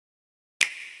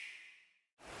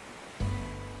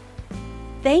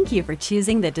Thank you for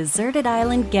choosing the Deserted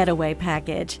Island Getaway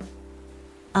Package.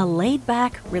 A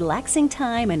laid-back, relaxing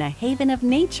time and a haven of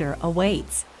nature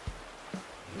awaits.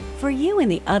 For you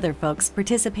and the other folks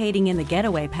participating in the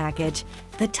Getaway Package,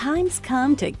 the time's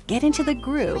come to get into the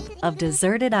groove of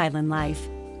deserted island life.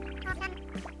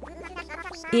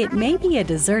 It may be a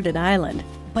deserted island,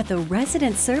 but the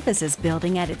Resident Services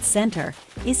building at its center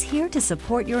is here to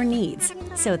support your needs,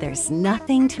 so there's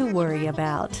nothing to worry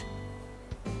about.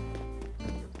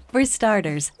 For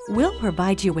starters, we'll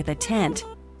provide you with a tent.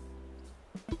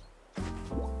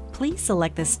 Please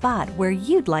select the spot where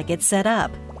you'd like it set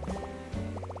up.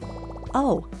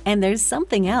 Oh, and there's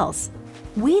something else.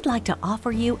 We'd like to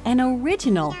offer you an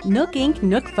original Nook Inc.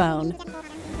 Nook phone.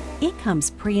 It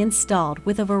comes pre-installed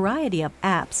with a variety of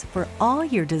apps for all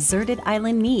your deserted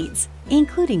island needs,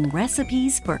 including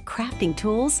recipes for crafting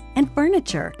tools and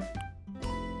furniture.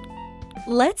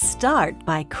 Let's start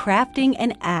by crafting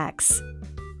an axe.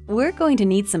 We're going to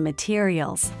need some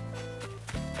materials,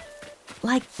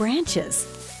 like branches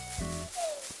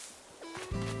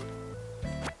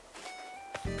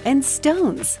and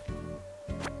stones.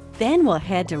 Then we'll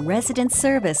head to Resident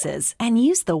Services and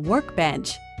use the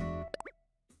workbench.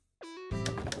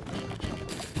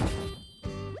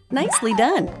 Nicely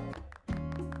done!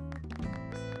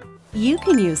 You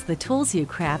can use the tools you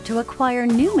craft to acquire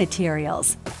new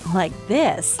materials, like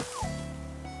this.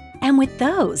 And with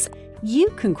those, you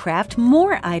can craft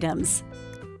more items.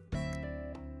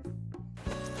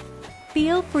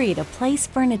 Feel free to place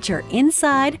furniture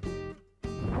inside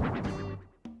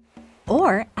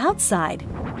or outside.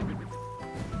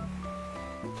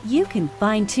 You can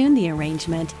fine-tune the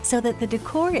arrangement so that the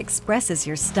decor expresses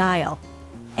your style,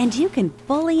 and you can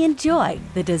fully enjoy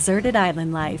the deserted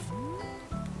island life.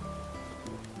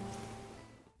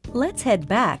 Let's head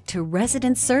back to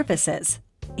Resident Services.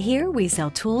 Here we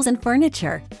sell tools and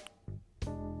furniture.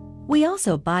 We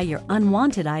also buy your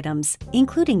unwanted items,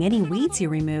 including any weeds you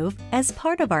remove, as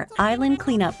part of our island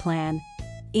cleanup plan.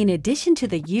 In addition to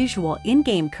the usual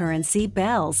in-game currency,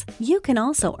 bells, you can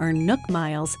also earn Nook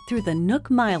Miles through the Nook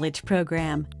Mileage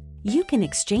program. You can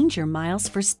exchange your miles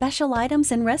for special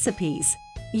items and recipes.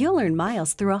 You'll earn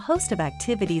miles through a host of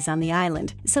activities on the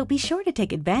island, so be sure to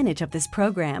take advantage of this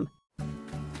program.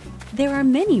 There are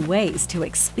many ways to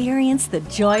experience the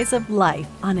joys of life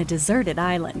on a deserted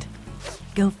island.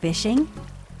 Go fishing,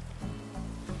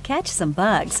 catch some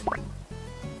bugs,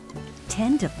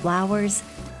 tend to flowers,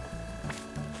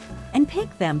 and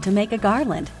pick them to make a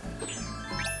garland.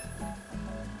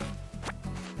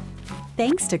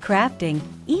 Thanks to crafting,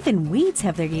 even weeds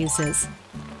have their uses.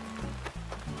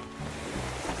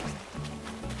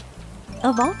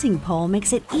 A vaulting pole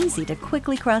makes it easy to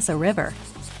quickly cross a river.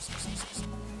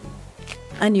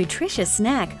 A nutritious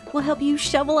snack will help you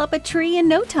shovel up a tree in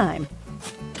no time.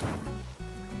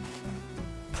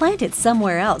 Plant it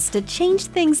somewhere else to change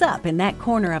things up in that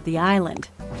corner of the island.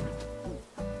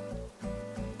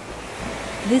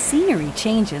 The scenery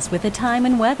changes with the time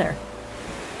and weather.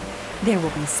 There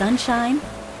will be sunshine,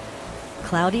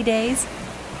 cloudy days,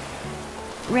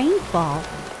 rainfall,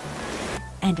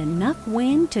 and enough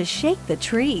wind to shake the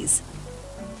trees.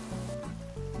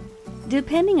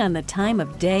 Depending on the time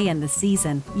of day and the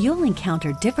season, you'll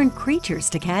encounter different creatures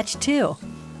to catch too.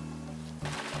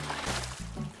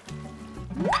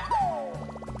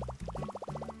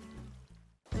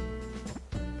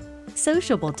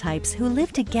 Sociable types who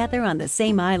live together on the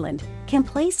same island can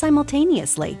play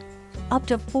simultaneously, up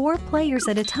to 4 players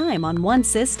at a time on one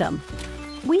system.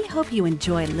 We hope you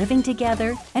enjoy living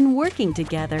together and working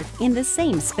together in the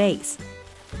same space.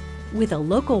 With a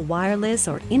local wireless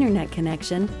or internet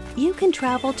connection, you can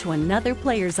travel to another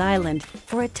player's island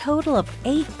for a total of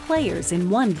 8 players in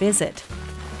one visit.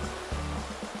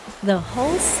 The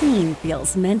whole scene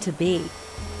feels meant to be.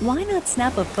 Why not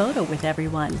snap a photo with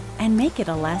everyone and make it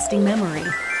a lasting memory?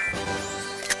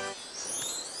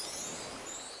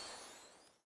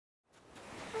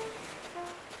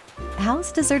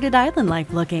 How's deserted island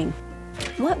life looking?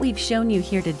 What we've shown you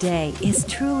here today is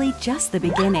truly just the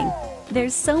beginning.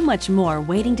 There's so much more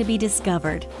waiting to be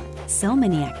discovered. So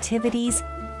many activities,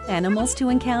 animals to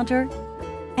encounter,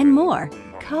 and more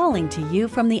calling to you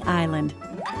from the island.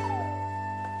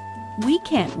 We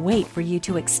can't wait for you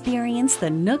to experience the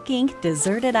Nook Inc.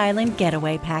 Deserted Island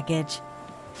Getaway Package.